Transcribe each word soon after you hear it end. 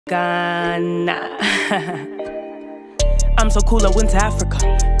Ghana. I'm so cool, I went to Africa.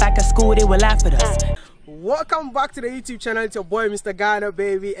 Back at school, they will laugh at us. Welcome back to the YouTube channel. It's your boy Mr. Ghana,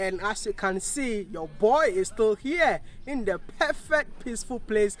 baby, and as you can see, your boy is still here in the perfect peaceful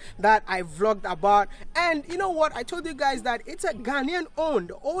place that I vlogged about. And you know what, I told you guys that it's a Ghanaian owned.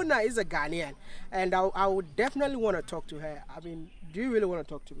 The owner is a Ghanaian, and I would definitely want to talk to her. I mean, do you really want to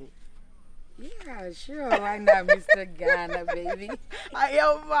talk to me? Yeah, sure. Why not, Mr. Ghana, baby?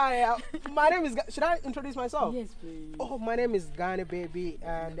 Aiyawodemaya. My name is. Should I introduce myself? Yes, please. Oh, my name is Ghana, baby,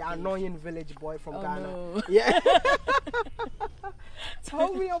 and the annoying village boy from Ghana. No. Yeah.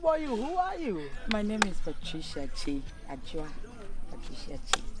 Tell me about you. Who are you? My name is Patricia Chi. Ajua. Patricia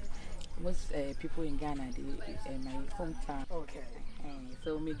Chi. Most people in Ghana, they my hometown. Okay.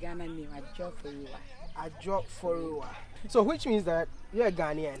 So my Ghana name Ajua Forua. Ajua Forua. So which means that you're a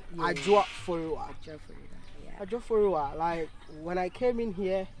Ghanaian. Yeah. Ajua Forua. Ajua Forua. Yeah. Ajua Forua. Like when I came in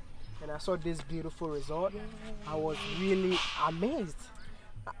here and I saw this beautiful resort, I was really amazed.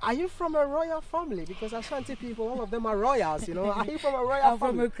 Are you from a royal family? Because Ashanti people, all of them are royals, you know. Are you from a royal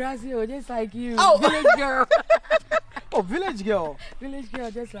family? I'm from Okrasio, just like you. Oh. Village girl. Oh, village girl. Village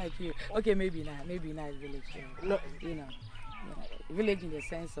girl, just like you. Okay, maybe not village girl. No. You know, village in the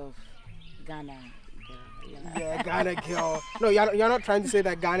sense of Ghana. You know? Yeah, Ghana girl. No, you're not trying to say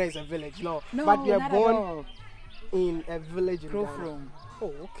that Ghana is a village, no. No, but you're not born at all. in a village in Ghana. Crowfrom.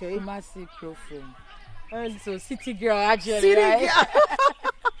 Oh, okay. Kumasi Crowfrom. And So city girl actually, city right? girl.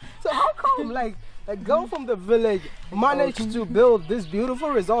 So how come like a girl from the village managed to build this beautiful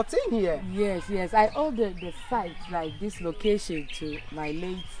resort in here? Yes. I owe the site, like this location, to my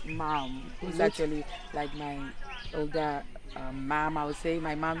late mom, who's actually like my older mom, I would say,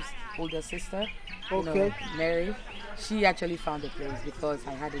 my mom's older sister. You know, Mary. She actually found the place because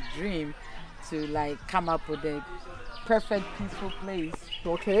I had a dream to like come up with a perfect peaceful place.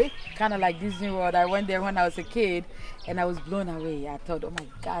 Okay. Kind of like Disney World. I went there when I was a kid and I was blown away. I thought, oh my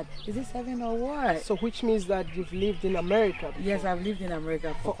God, is this heaven or what? So which means that you've lived in America before? Yes, I've lived in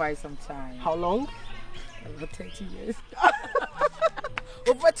America for quite some time. How long? Over 30 years.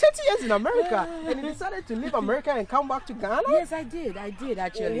 Over 30 years in America, and you decided to leave America and come back to Ghana? Yes, I did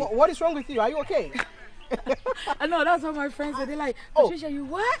actually. What is wrong with you? Are you okay? I know, that's what my friends said. They're like, Patricia, you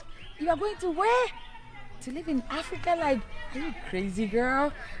what? You are going to where? To live in Africa? Like, are you crazy,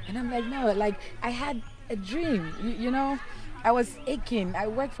 girl? And I'm like, no, like, I had a dream, you know? I was aching. I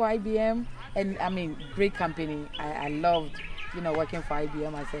worked for IBM, and I mean, great company. I loved, you know, working for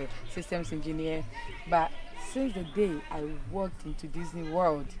IBM as a systems engineer. But since the day I walked into Disney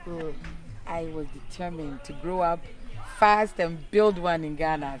World, I was determined to grow up fast and build one in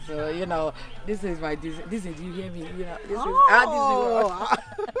Ghana. So, you know, this is my Disney. This is, you hear me? You know, this is our Disney World.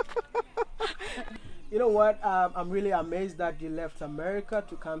 You know what? I'm really amazed that you left America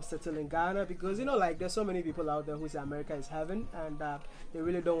to come settle in Ghana, because, you know, like there's so many people out there who say America is heaven, and they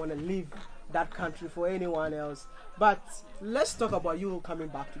really don't want to leave that country for anyone else. But let's talk about you coming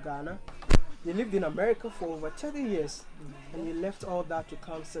back to Ghana. You lived in America for over 30 years, and you left all that to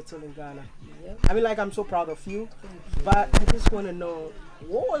come settle in Ghana. Yep. I mean, like, I'm so proud of you, but I just want to know,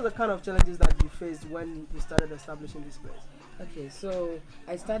 what were the kind of challenges that you faced when you started establishing this place? Okay, so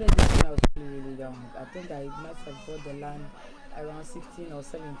I started this when I was really young. I think I must have bought the land around 16 or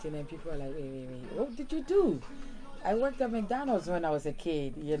 17, and people are like, wait, what did you do? I worked at McDonald's when I was a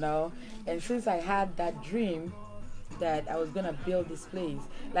kid, you know, and since I had that dream that I was gonna build this place,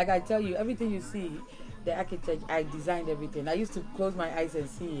 like I tell you, everything you see, the architect, I designed everything. I used to close my eyes and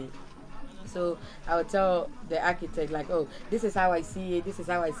see it. So I would tell the architect, like, oh, this is how I see it, this is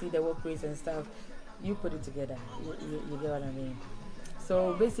how I see the workplace and stuff. You put it together. You get what I mean?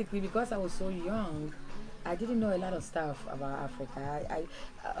 So basically, because I was so young, I didn't know a lot of stuff about Africa. I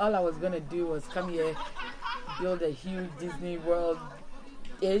all I was gonna do was come here, build a huge Disney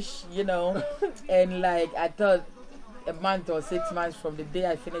World-ish, you know, and like I thought a month or 6 months from the day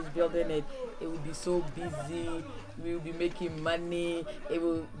I finished building it, it would be so busy. We will be making money. It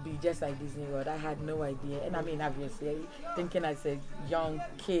will be just like Disney World. I had no idea. And I mean, obviously, thinking as a young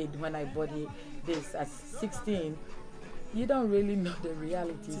kid when I bought this at 16, you don't really know the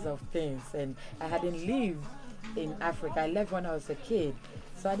realities of things. And I hadn't lived in Africa. I left when I was a kid.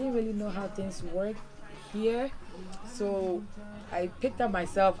 So I didn't really know how things work here. So I picked up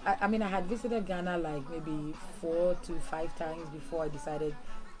myself. I mean, I had visited Ghana like maybe 4 to 5 times before I decided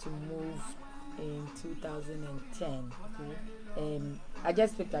to move in 2010. And I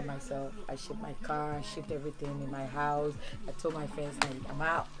just picked up myself. I shipped my car, shipped everything in my house. I told my friends, like, I'm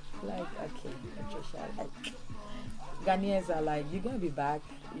out. Like, okay, Patricia, like, Ghanaians are like, you're gonna be back,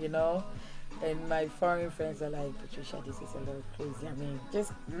 you know. And my foreign friends are like, Patricia, this is a little crazy. I mean,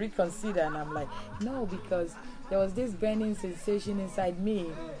 just reconsider. And I'm like, no, because there was this burning sensation inside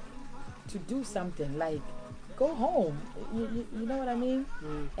me to do something, like go home. You know what I mean?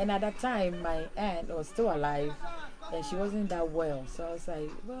 And at that time, my aunt was still alive and she wasn't that well. So I was like,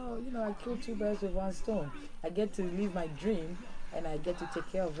 well, you know, I killed 2 birds with 1 stone. I get to live my dream and I get to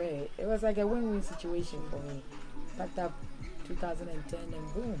take care of her. It was like a win-win situation for me. Packed up 2010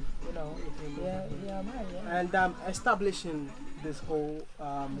 and boom, you know. Yeah. And establishing this whole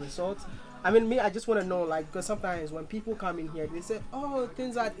resort. I mean, me, I just want to know, like, because sometimes when people come in here, they say, oh,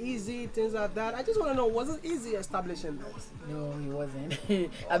 things are easy, things are that. I just want to know, was it easy establishing this? No, it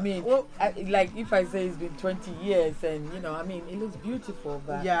wasn't. I mean, well, like, if I say it's been 20 years and, you know, I mean, it looks beautiful,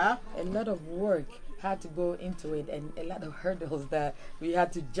 but yeah, a lot of work had to go into it and a lot of hurdles that we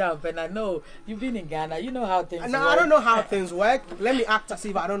had to jump. And I know you've been in Ghana, you know how things work. I don't know how things work. Let me act as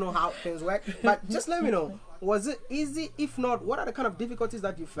if I don't know how things work. But just let me know. Was it easy? If not, what are the kind of difficulties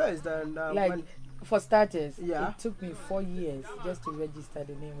that you faced? And like, for starters, yeah, it took me 4 years just to register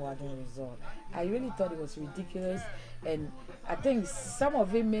the name Wadden Resort. I really thought it was ridiculous, and I think some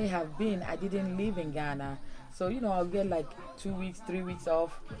of it may have been I didn't live in Ghana, so you know I'll get like 2 weeks, 3 weeks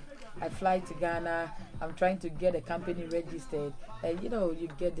off. I fly to Ghana. I'm trying to get a company registered, and you know you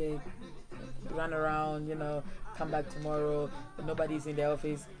get the run around, you know, come back tomorrow, nobody's in the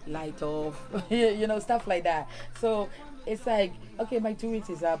office, light off, you know, stuff like that. So it's like, okay, my 2 weeks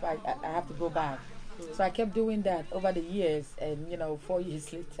is up, I have to go back. So I kept doing that over the years, and you know, 4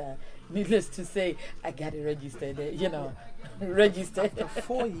 years later, needless to say, I got it registered, you know, registered. After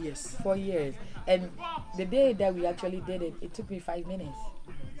 4 years. 4 years. And the day that we actually did it, it took me 5 minutes.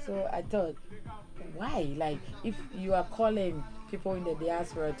 So I thought, why? Like, if you are calling people in the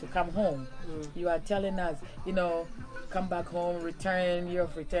diaspora to come home, you are telling us, you know, come back home, return, year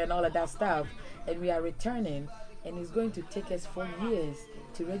of return, all of that stuff, and we are returning, and it's going to take us 4 years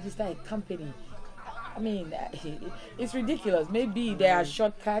to register a company. I mean, it's ridiculous. Maybe there are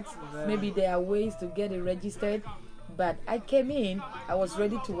shortcuts, maybe there are ways to get it registered, but I came in, I was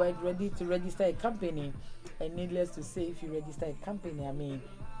ready to work, ready to register a company, and needless to say, if you register a company, I mean,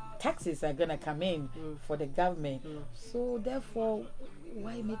 taxes are gonna come in for the government. So therefore,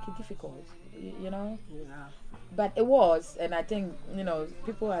 why make it difficult? You know? Yeah. But it was, and I think, you know,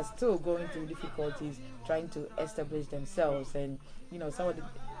 people are still going through difficulties trying to establish themselves, and you know, some of the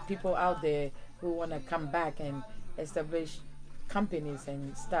people out there who want to come back and establish companies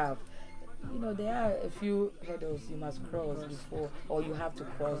and stuff. You know, there are a few hurdles you must cross before, or you have to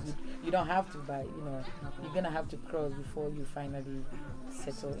cross. You don't have to, but you know, you're gonna have to cross before you finally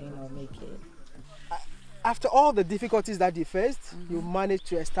settle in or make it. After all the difficulties that you faced, you managed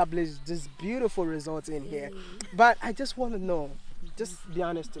to establish this beautiful resort in here. But I just want to know, just be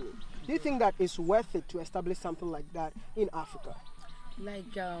honest to me, do you think that it's worth it to establish something like that in Africa?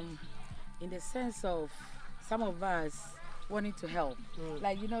 Like, in the sense of some of us wanting to help,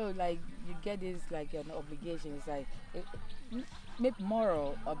 like, you know, like you get this like an obligation. It's like maybe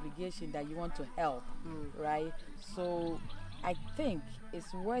moral obligation that you want to help, right? So I think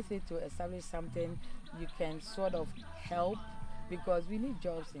it's worth it to establish something you can sort of help, because we need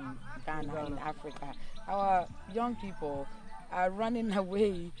jobs in Ghana, in Africa. Our young people are running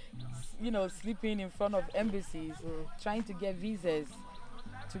away, you know, sleeping in front of embassies, trying to get visas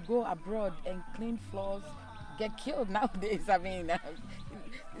to go abroad and clean floors, get killed nowadays. I mean,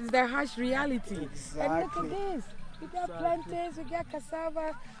 it's the harsh reality. Exactly. And look at this. We got plantains, we got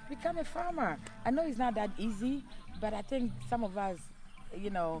cassava, become a farmer. I know it's not that easy, but I think some of us, you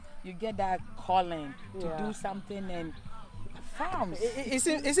know, you get that calling to do something and farms. It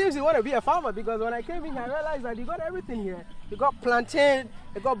seems you want to be a farmer, because when I came in, I realized that you got everything here. You got plantain,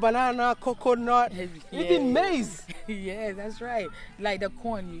 you got banana, coconut, even maize. Yeah, that's right. Like the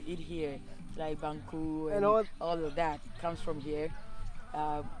corn you eat here, like banku and all of that comes from here.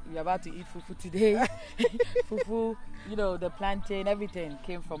 We're about to eat fufu today. Fufu, you know, the plantain, everything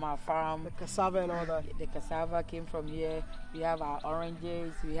came from our farm. The cassava and all that. The cassava came from here. We have our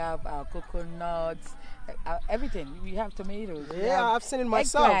oranges, we have our coconuts, everything. We have tomatoes. Yeah, I've seen it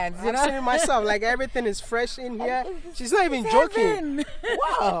myself. I've seen it myself. Like, everything is fresh in here. She's not even joking.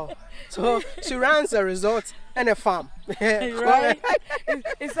 Wow. So she runs a resort and a farm. Right?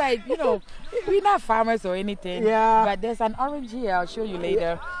 It's like, you know, we're not farmers or anything. Yeah. But there's an orange here. I'll show you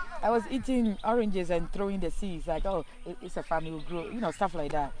later. I was eating oranges and throwing the seeds. Like, oh, it's a farm, it will grow. You know, stuff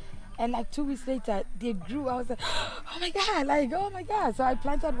like that. And like 2 weeks later, they grew. I was like, oh my God, like, oh my God. So I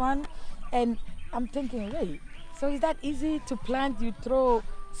planted one, and I'm thinking, wait, so is that easy to plant? You throw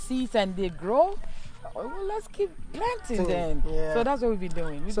seeds and they grow? Oh, well, let's keep planting then. Yeah. So that's what we've been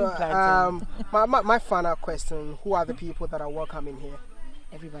doing. We've So, been planting. my final question: who are the people that are welcome in here?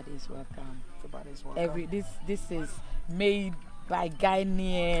 Everybody is welcome. Everybody's welcome. This is made by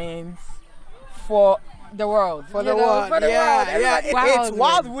Ghanaians for the world. For the world, yeah. It's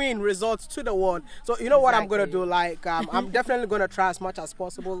wild win. win results to the world. So you know what I'm gonna Exactly. do? Like I'm definitely gonna try as much as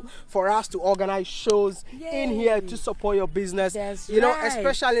possible for us to organize shows in here Yay. to support your business. That's you know, right.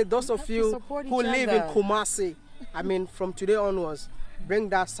 especially those We of have to you support who each live in other. Kumasi. I mean, from today onwards, bring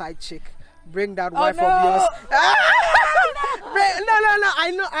that side chick, bring that Oh, wife no. of yours.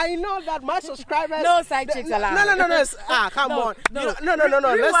 No. I know that my subscribers. No side chicks allowed. No. Come No, on. no. You know,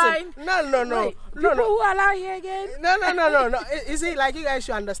 no. Rewind. Listen. No. Wait, people who are allowed here again? No. You see, like, you guys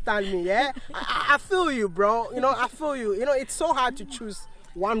should understand me, yeah? I feel you, bro. You know, I feel you. You know, it's so hard to choose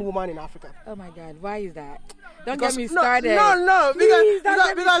one woman in Africa. Oh my God, why is that? Don't Because- get me started. No, Please, don't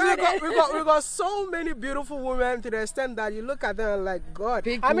get me because started. we got so many beautiful women to the extent that you look at them and like, God.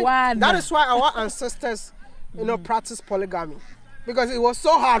 Pick I mean, one. that is why our ancestors, you know, practiced polygamy. Because it was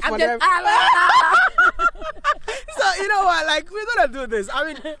so hard for them. So you know what, like, we're gonna do this. I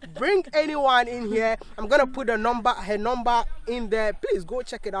mean, bring anyone in here. I'm gonna put her number in there. Please go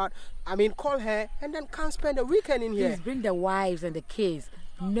check it out. I mean, call her and then come spend the weekend in here. Please bring the wives and the kids.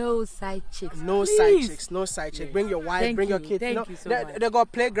 No side chicks. No Please. side chicks. Bring your wife, Thank bring your you. kids. Thank know, you so they, much. they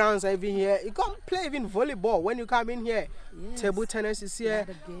got playgrounds over here. You can play even volleyball when you come in here. Yes. Table tennis is here.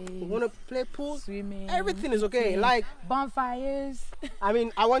 Lot of You want to play pool? Swimming. Everything is okay. eating, Like, bonfires. I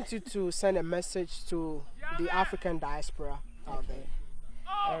mean, I want you to send a message to the African diaspora out there.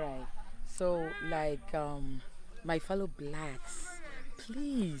 All right. So, like, my fellow blacks,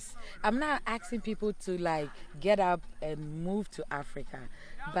 please. I'm not asking people to like get up and move to Africa,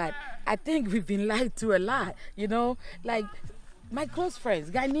 but I think we've been lied to a lot. You know, like my close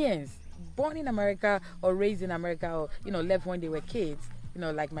friends, Ghanaians, born in America or raised in America, or left when they were kids.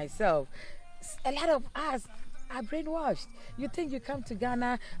 Like myself. A lot of us are brainwashed. You think you come to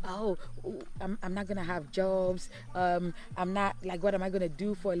Ghana, I'm not gonna have jobs. I'm not, like, what am I gonna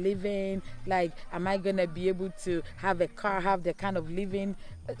do for a living? Like, am I gonna be able to have a car, have the kind of living?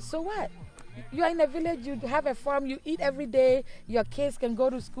 So what? You are in a village, you have a farm, you eat every day, your kids can go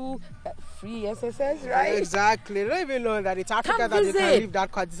to school, free SSS, right? Exactly. They don't even know that it's Africa Come that visit. they can live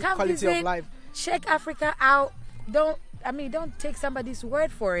that Come quality visit. of life. Check Africa out. Don't take somebody's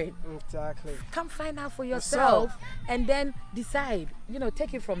word for it. Exactly. Come find out for yourself and then decide.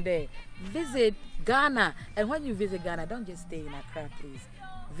 Take it from there. Visit Ghana. And when you visit Ghana, don't just stay in Accra, please.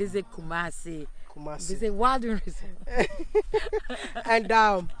 Visit Kumasi. Visit Wildern Reserve. And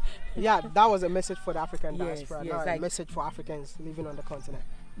that was a message for the African diaspora. yes, Now, a like- message for Africans living on the continent.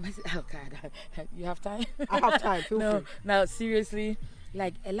 Oh God, you have time? I have time. Feel No, free. now seriously,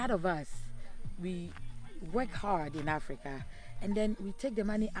 like a lot of us, we work hard in Africa and then we take the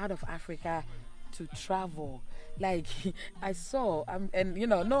money out of Africa to travel. Like I saw, and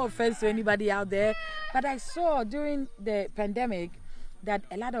no offense to anybody out there, but I saw during the pandemic that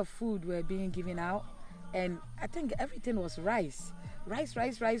a lot of food were being given out, and I think everything was rice,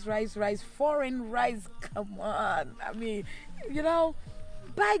 foreign rice. Come on, I mean,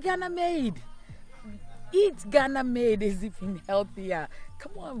 buy Ghana made. Eat Ghana made is even healthier.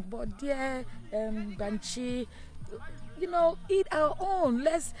 Come on, Bodie, Banchi. Eat our own.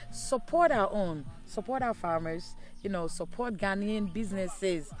 Let's support our own. Support our farmers. Support Ghanaian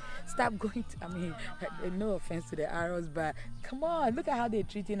businesses. Stop going to, no offense to the Arrows, but come on, look at how they're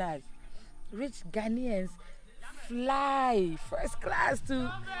treating us. Rich Ghanaians fly first class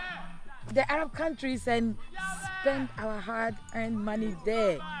to the Arab countries and spend our hard-earned money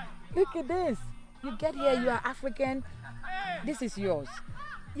there. Look at this. You get here, you are African, this is yours.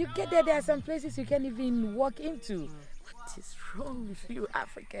 You get there are some places you can't even walk into. What is wrong with you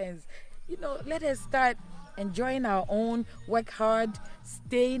Africans? Let us start enjoying our own, work hard,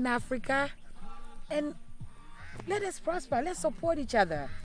 stay in Africa, and let us prosper. Let's support each other.